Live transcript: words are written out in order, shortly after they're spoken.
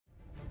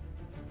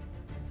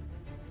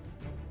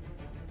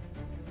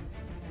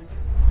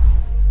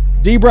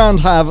dbrand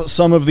have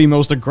some of the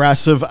most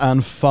aggressive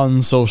and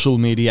fun social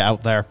media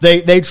out there.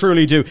 They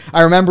truly do.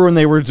 I remember when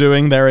they were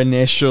doing their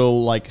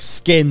initial, like,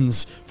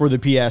 skins for the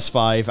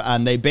PS5,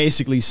 and they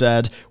basically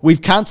said,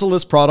 we've cancelled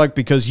this product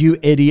because you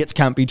idiots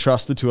can't be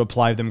trusted to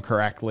apply them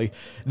correctly.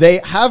 They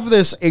have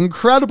this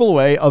incredible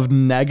way of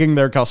negging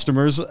their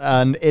customers,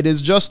 and it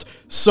is just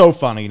so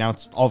funny. Now,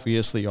 it's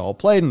obviously all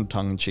played in a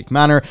tongue-in-cheek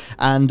manner,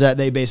 and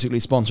they basically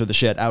sponsor the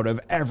shit out of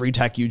every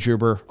tech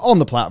YouTuber on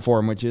the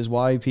platform, which is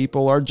why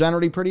people are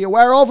generally pretty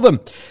aware of them.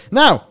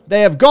 Now,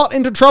 they have got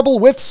into trouble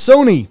with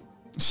Sony.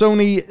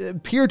 Sony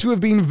appear to have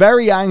been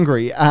very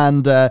angry,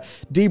 and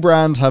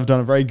dbrand have done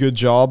a very good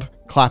job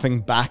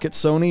clapping back at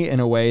Sony in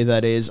a way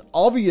that is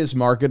obvious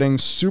marketing,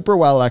 super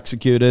well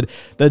executed,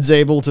 that's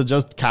able to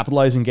just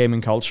capitalize in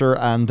gaming culture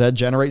and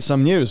generate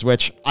some news,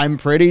 which I'm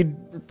pretty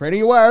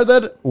aware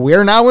that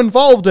we're now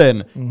involved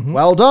in.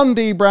 Well done,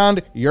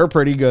 dbrand. You're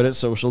pretty good at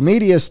social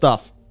media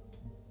stuff.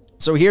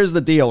 So here's the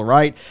deal,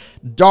 right?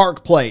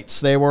 Darkplates,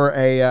 they were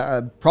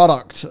a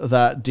product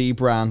that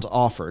dbrand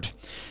offered.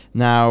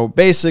 Now,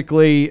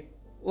 basically,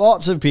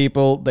 lots of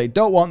people, they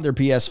don't want their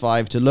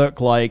PS5 to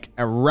look like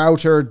a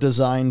router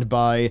designed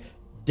by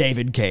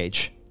David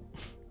Cage.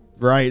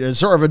 Right? It's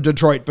sort of a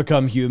Detroit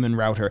Become Human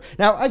router.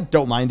 Now, I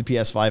don't mind the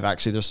PS5,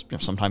 actually. There's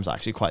sometimes I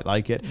actually quite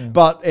like it. Yeah.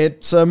 But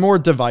it's a more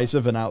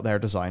divisive and out there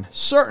design.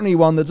 Certainly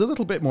one that's a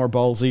little bit more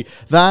ballsy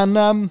than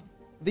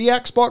the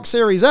Xbox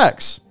Series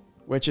X,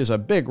 which is a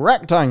big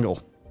rectangle.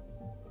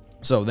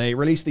 So they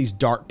released these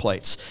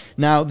Darkplates.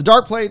 Now, the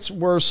Darkplates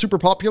were super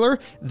popular.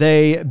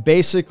 They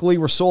basically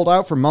were sold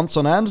out for months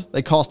on end.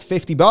 They cost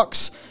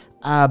 $50.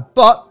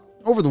 But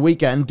over the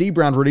weekend,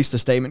 dbrand released a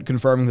statement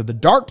confirming that the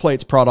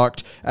Darkplates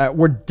product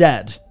were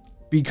dead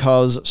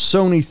because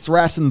Sony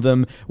threatened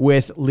them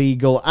with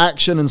legal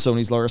action, and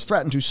Sony's lawyers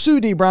threatened to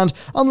sue dbrand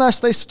unless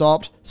they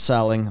stopped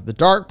selling the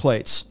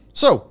Darkplates.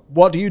 So,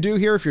 what do you do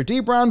here if you're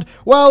dbrand?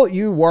 Well,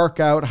 you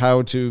work out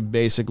how to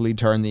basically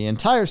turn the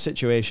entire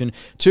situation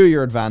to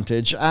your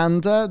advantage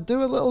and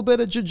do a little bit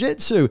of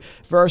jiu-jitsu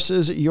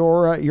versus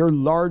your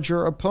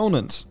larger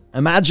opponent.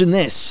 Imagine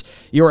this.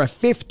 You're a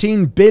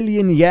 15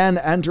 billion yen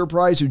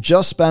enterprise who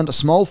just spent a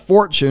small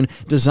fortune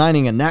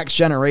designing a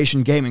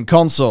next-generation gaming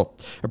console.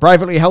 A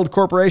privately held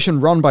corporation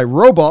run by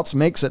robots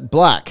makes it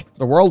black.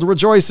 The world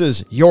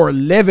rejoices. You're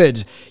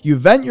livid. You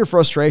vent your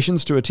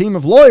frustrations to a team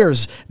of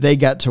lawyers. They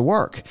get to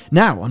work.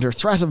 Now, under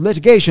threat of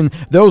litigation,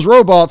 those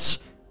robots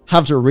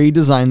have to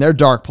redesign their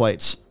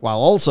Darkplates, while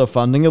also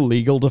funding a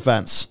legal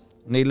defense.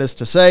 Needless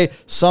to say,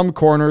 some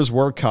corners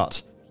were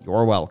cut.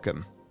 You're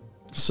welcome.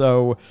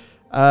 So,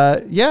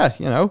 yeah,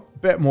 you know,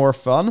 bit more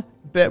fun,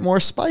 bit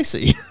more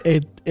spicy.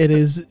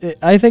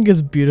 I think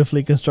it's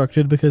beautifully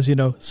constructed because, you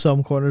know,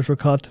 some corners were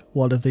cut.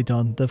 What have they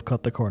done? They've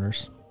cut the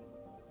corners.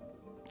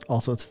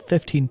 Also, it's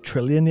 15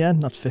 trillion yen,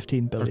 not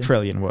 15 billion. Or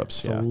trillion,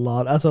 whoops. That's a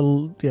lot. That's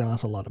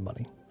a lot of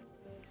money.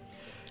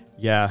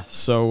 Yeah,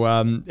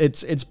 so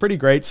it's pretty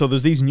great. So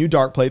there's these new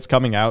Darkplates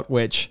coming out,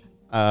 which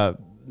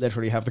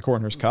literally have the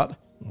corners cut.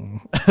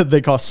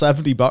 They cost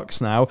 $70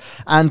 now,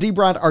 and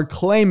dbrand are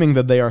claiming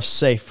that they are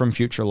safe from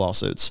future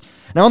lawsuits.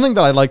 Now, one thing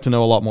that I'd like to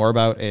know a lot more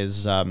about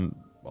is,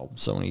 well,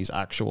 Sony's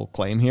actual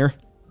claim here.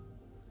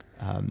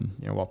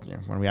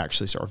 When we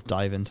actually sort of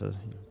dive into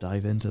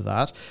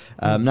that.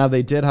 Now,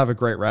 they did have a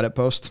great Reddit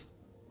post.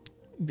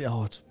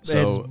 Oh, it's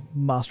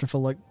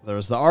masterful. Like,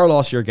 there's the "Our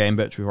loss, your game"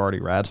 bit, which we've already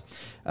read.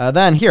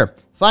 Then here,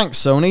 thanks,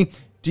 Sony.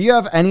 Do you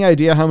have any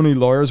idea how many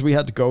lawyers we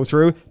had to go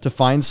through to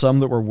find some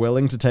that were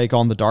willing to take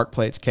on the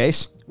Darkplates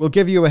case? We'll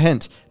give you a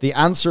hint. The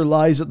answer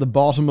lies at the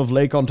bottom of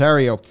Lake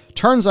Ontario.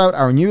 Turns out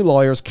our new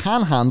lawyers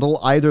can handle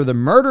either the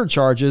murder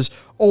charges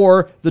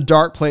or the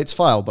Darkplates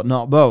file, but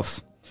not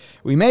both.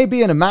 We may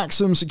be in a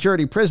maximum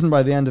security prison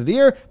by the end of the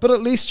year, but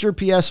at least your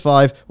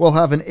PS5 will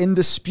have an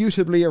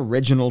indisputably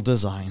original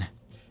design.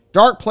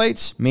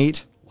 Darkplates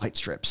meet light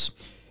strips.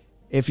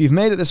 If you've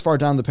made it this far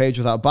down the page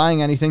without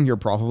buying anything, you're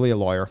probably a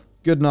lawyer.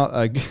 Good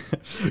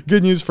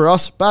news for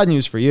us, bad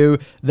news for you.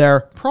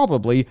 There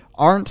probably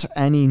aren't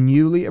any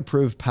newly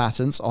approved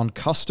patents on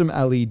custom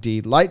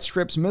LED light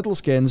strips, middle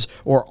skins,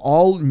 or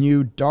all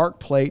new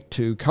Darkplate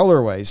 2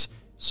 colorways.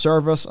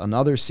 Serve us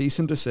another cease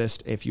and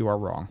desist if you are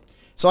wrong.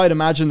 So I'd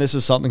imagine this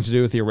is something to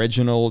do with the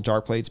original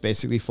Darkplates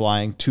basically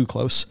flying too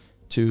close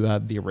to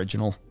the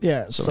original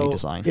Sony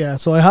design. Yeah,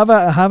 so I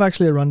have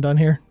actually a rundown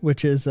here,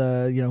 which is,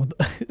 you know,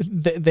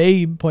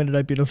 they pointed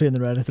out beautifully in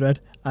the Reddit thread,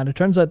 and it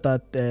turns out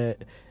that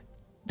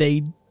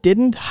they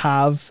didn't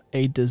have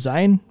a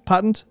design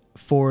patent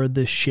for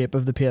the shape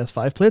of the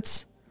PS5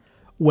 plates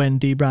when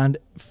dbrand,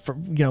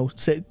 you know,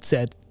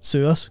 said,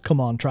 sue us, come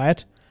on, try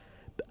it.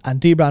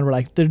 And dbrand were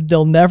like,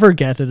 they'll never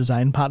get a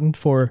design patent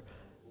for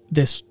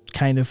this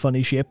kind of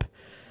funny shape.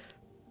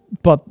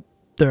 But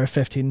they're a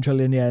 15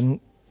 trillion yen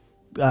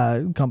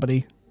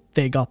company.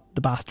 They got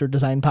the bastard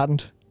design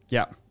patent.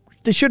 Yeah.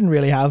 They shouldn't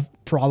really have,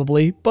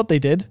 probably, but they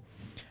did.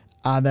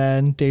 And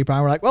then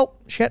dbrand were like, well,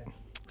 shit.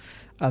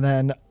 And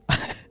then,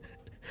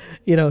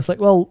 you know, it's like,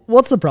 well,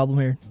 what's the problem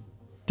here?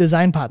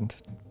 Design patent.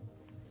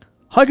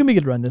 How can we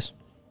get around this?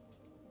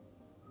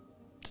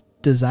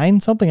 design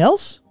something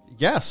else?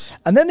 Yes.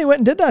 And then they went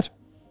and did that.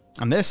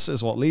 And this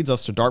is what leads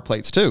us to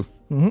Darkplates 2.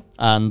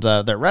 And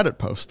their Reddit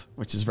post,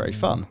 which is very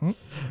fun.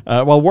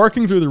 While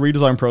working through the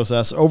redesign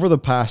process over the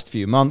past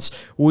few months,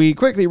 we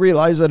quickly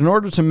realized that in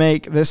order to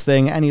make this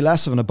thing any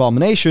less of an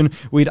abomination,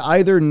 we'd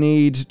either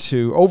need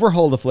to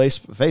overhaul the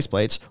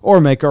faceplates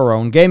or make our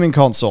own gaming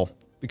console.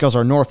 Because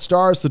our North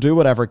Star is to do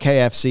whatever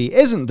KFC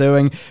isn't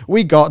doing,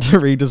 we got to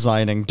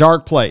redesigning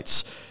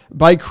Darkplates.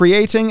 By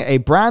creating a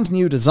brand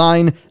new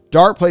design,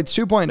 Darkplates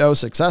 2.0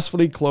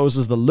 successfully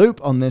closes the loop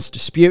on this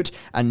dispute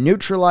and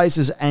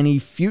neutralizes any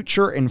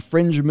future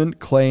infringement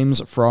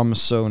claims from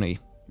Sony.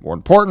 More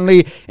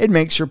importantly, it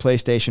makes your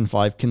PlayStation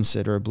 5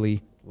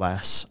 considerably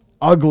less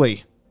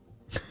ugly.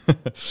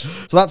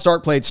 So that's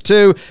Darkplates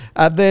 2.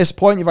 At this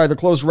point, you've either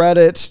closed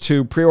Reddit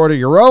to pre-order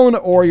your own,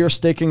 or you're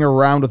sticking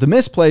around with the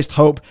misplaced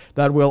hope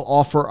that we'll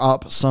offer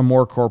up some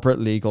more corporate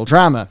legal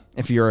drama.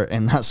 If you're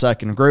in that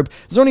second group,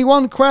 there's only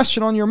one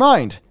question on your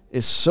mind.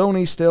 Is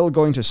Sony still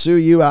going to sue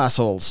you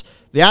assholes?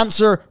 The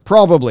answer,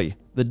 probably.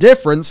 The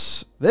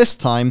difference, this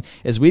time,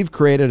 is we've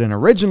created an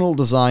original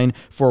design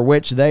for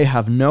which they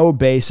have no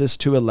basis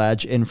to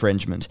allege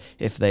infringement.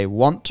 If they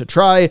want to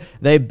try,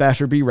 they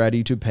better be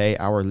ready to pay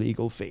our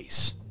legal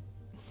fees.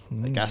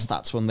 I guess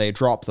that's when they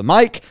drop the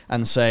mic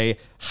and say,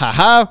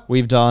 haha,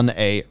 we've done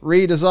a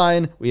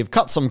redesign, we've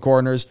cut some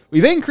corners,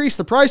 we've increased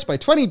the price by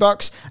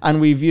 $20, and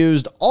we've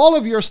used all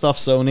of your stuff,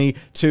 Sony,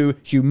 to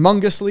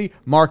humongously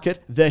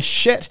market the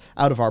shit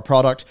out of our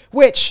product,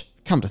 which,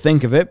 come to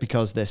think of it,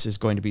 because this is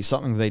going to be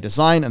something they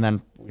design, and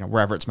then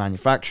wherever it's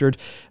manufactured,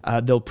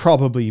 they'll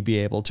probably be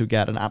able to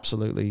get an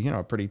absolutely,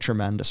 pretty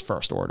tremendous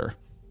first order.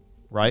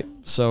 Right?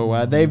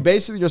 So they've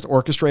basically just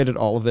orchestrated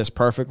all of this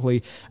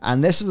perfectly.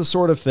 And this is the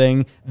sort of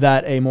thing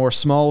that a more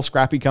small,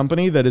 scrappy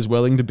company that is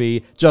willing to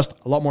be just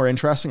a lot more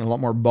interesting, a lot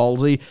more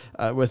ballsy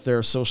with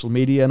their social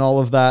media and all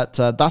of that,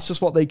 that's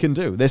just what they can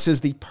do. This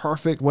is the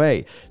perfect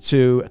way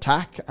to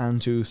attack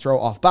and to throw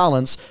off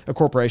balance a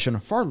corporation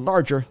far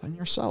larger than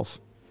yourself.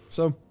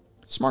 So,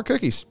 smart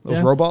cookies,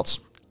 those robots.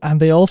 And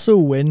they also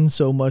win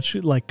so much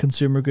like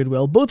consumer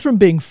goodwill, both from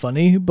being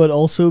funny, but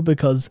also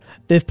because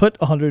they've put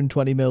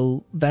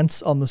 120mm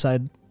vents on the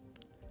side,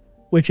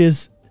 which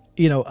is,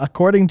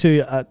 according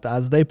to,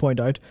 as they point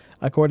out,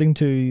 according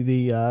to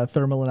the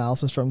thermal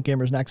analysis from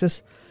Gamers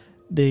Nexus,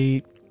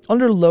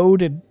 under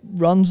load, it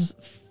runs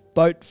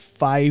about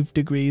 5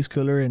 degrees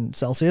cooler in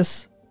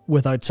Celsius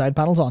without side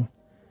panels on,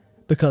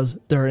 because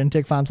there are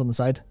intake fans on the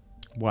side.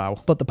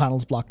 Wow. But the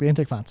panels block the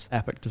intake fans.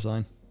 Epic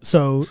design.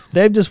 So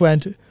they've just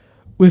went...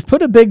 We've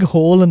put a big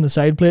hole in the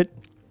side plate,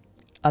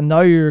 and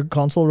now your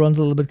console runs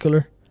a little bit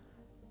cooler.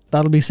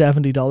 That'll be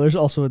 $70.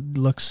 Also, it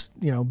looks,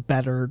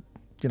 better,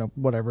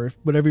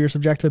 whatever your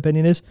subjective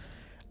opinion is.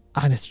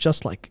 And it's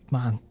just like,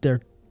 man,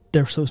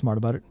 they're so smart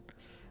about it.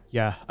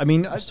 Yeah, I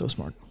mean, so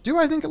smart. Do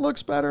I think it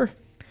looks better?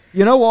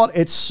 You know what?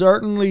 It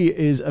certainly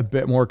is a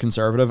bit more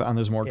conservative, and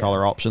there's more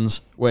color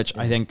options, which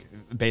I think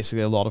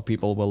basically a lot of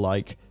people will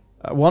like.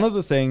 One of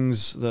the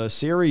things, the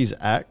Series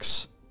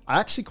X... I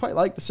actually quite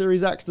like the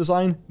Series X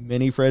design,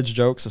 mini fridge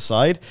jokes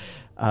aside.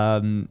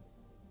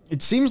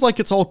 It seems like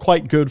it's all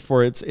quite good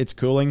for its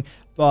cooling,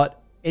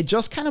 but it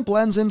just kind of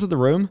blends into the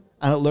room,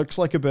 and it looks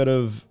like a bit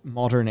of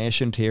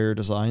modern-ish interior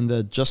design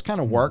that just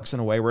kind of works in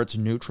a way where it's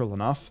neutral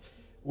enough.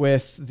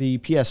 With the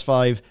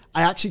PS5,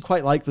 I actually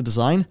quite like the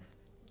design.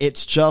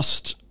 It's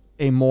just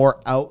a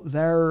more out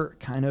there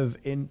kind of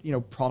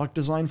product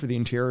design for the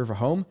interior of a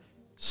home.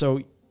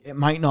 So it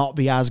might not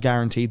be as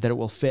guaranteed that it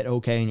will fit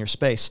okay in your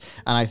space.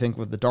 And I think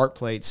with the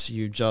Darkplates,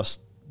 you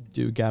just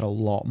do get a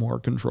lot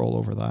more control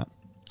over that.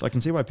 So I can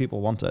see why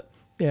people want it.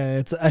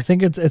 Yeah, I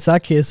think it's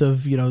that case of,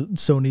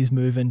 Sony's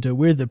move into,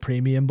 we're the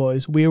premium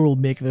boys. We will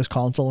make this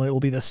console and it will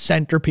be the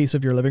centerpiece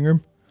of your living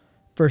room,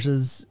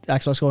 versus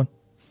Xbox going,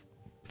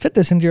 fit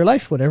this into your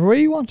life whatever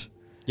way you want.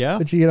 Yeah.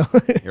 Which,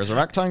 here's a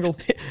rectangle.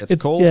 It's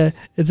cool. Yeah.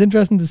 It's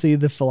interesting to see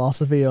the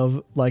philosophy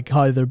of like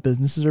how their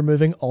businesses are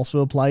moving also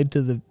applied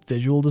to the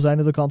visual design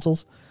of the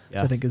consoles.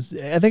 Yeah. I think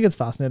it's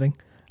fascinating.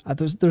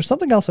 There's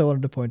something else I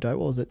wanted to point out.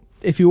 What was it?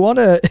 If you want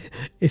a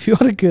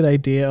good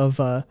idea of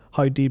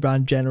how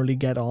dbrand generally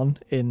get on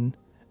in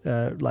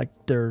like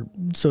their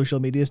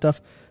social media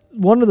stuff,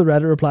 one of the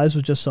Reddit replies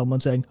was just someone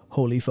saying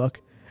 "holy fuck,"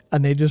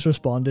 and they just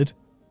responded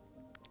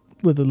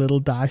with a little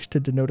dash to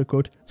denote a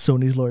quote,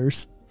 "Sony's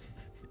lawyers."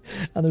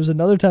 And there was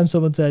another time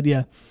someone said,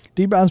 yeah,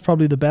 dbrand's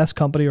probably the best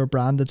company or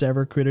brand that's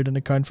ever created an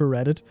account for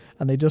Reddit,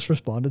 and they just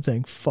responded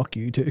saying "fuck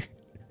you too."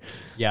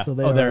 Yeah, so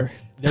they're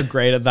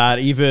great at that.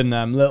 Even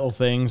little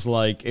things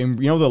like,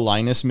 the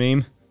Linus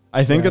meme.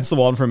 I think it's the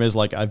one from his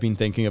like I've been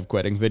thinking of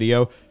quitting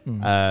video.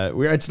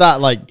 Where it's that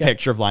like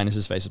picture of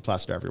Linus's face is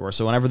plastered everywhere.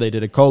 So whenever they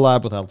did a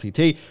collab with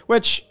LTT,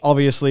 which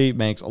obviously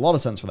makes a lot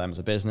of sense for them as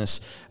a business,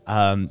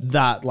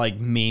 that like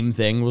meme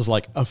thing was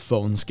like a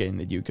phone skin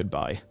that you could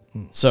buy.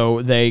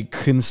 So they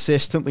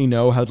consistently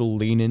know how to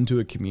lean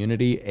into a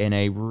community in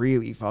a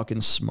really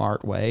fucking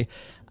smart way.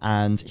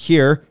 And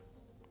here,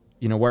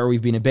 where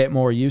we've been a bit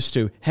more used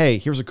to, hey,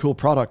 here's a cool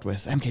product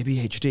with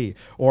MKB HD,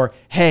 or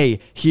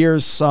hey,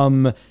 here's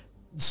some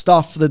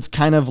stuff that's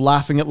kind of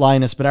laughing at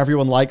Linus, but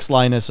everyone likes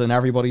Linus and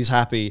everybody's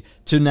happy,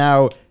 to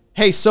now,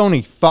 hey,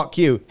 Sony, fuck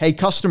you. Hey,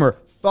 customer,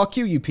 fuck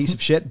you, you piece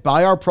of shit.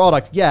 Buy our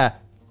product. Yeah,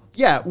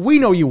 we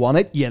know you want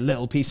it, you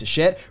little piece of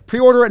shit.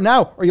 Pre-order it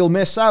now or you'll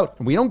miss out.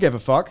 And we don't give a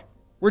fuck.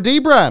 We're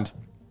dbrand.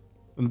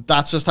 And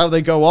that's just how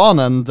they go on,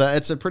 and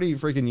it's a pretty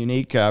freaking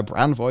unique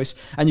brand voice.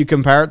 And you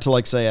compare it to,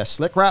 like, say,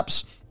 Slick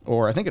Wraps,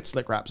 or I think it's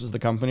Slick Wraps is the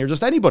company, or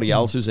just anybody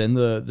else who's in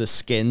the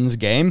skins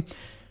game.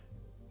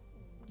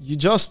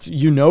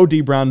 You know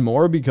dbrand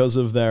more because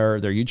of their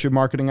YouTube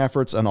marketing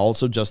efforts and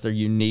also just their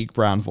unique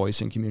brand voice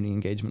and community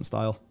engagement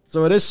style.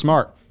 So it is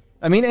smart.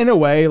 I mean, in a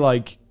way,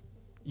 like,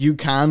 you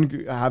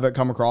can have it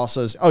come across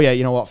as, oh yeah,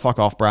 you know what, fuck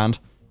off, brand.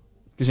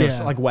 Because, you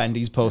know, like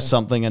Wendy's posts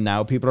something and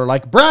now people are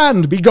like,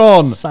 brand, be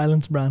gone.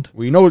 Silence brand.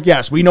 We no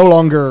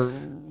longer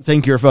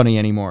think you're funny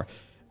anymore.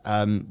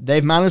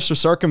 They've managed to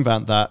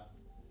circumvent that,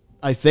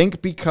 I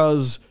think,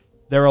 because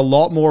they're a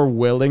lot more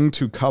willing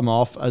to come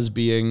off as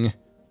being,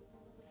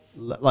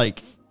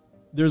 like,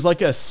 there's like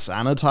a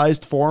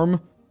sanitized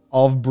form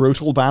of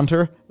brutal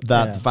banter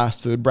that the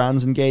fast food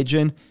brands engage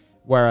in,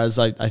 whereas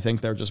I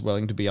think they're just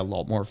willing to be a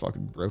lot more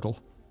fucking brutal.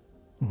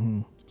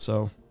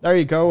 So there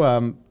you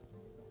go.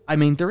 I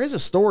mean, there is a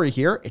story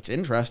here. It's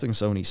interesting,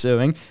 Sony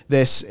suing.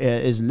 This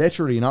is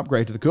literally an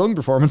upgrade to the cooling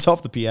performance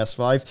of the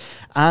PS5,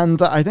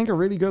 and I think a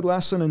really good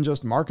lesson in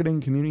just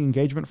marketing, community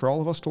engagement for all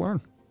of us to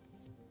learn.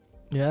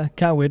 Yeah,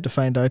 can't wait to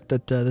find out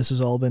that this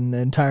has all been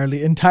entirely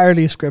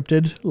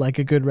scripted, like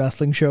a good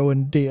wrestling show,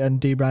 and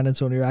dbrand and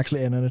Sony are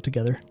actually in on it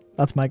together.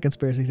 That's my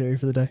conspiracy theory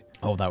for the day.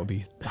 Oh, that would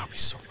be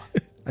so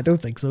fun. I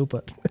don't think so,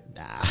 but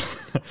nah.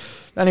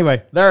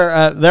 Anyway,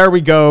 there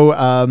we go.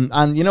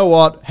 And you know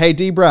what? Hey,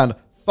 dbrand,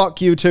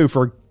 fuck you too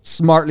for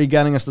smartly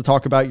getting us to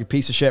talk about your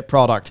piece of shit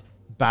product,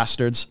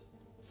 bastards.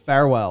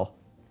 Farewell.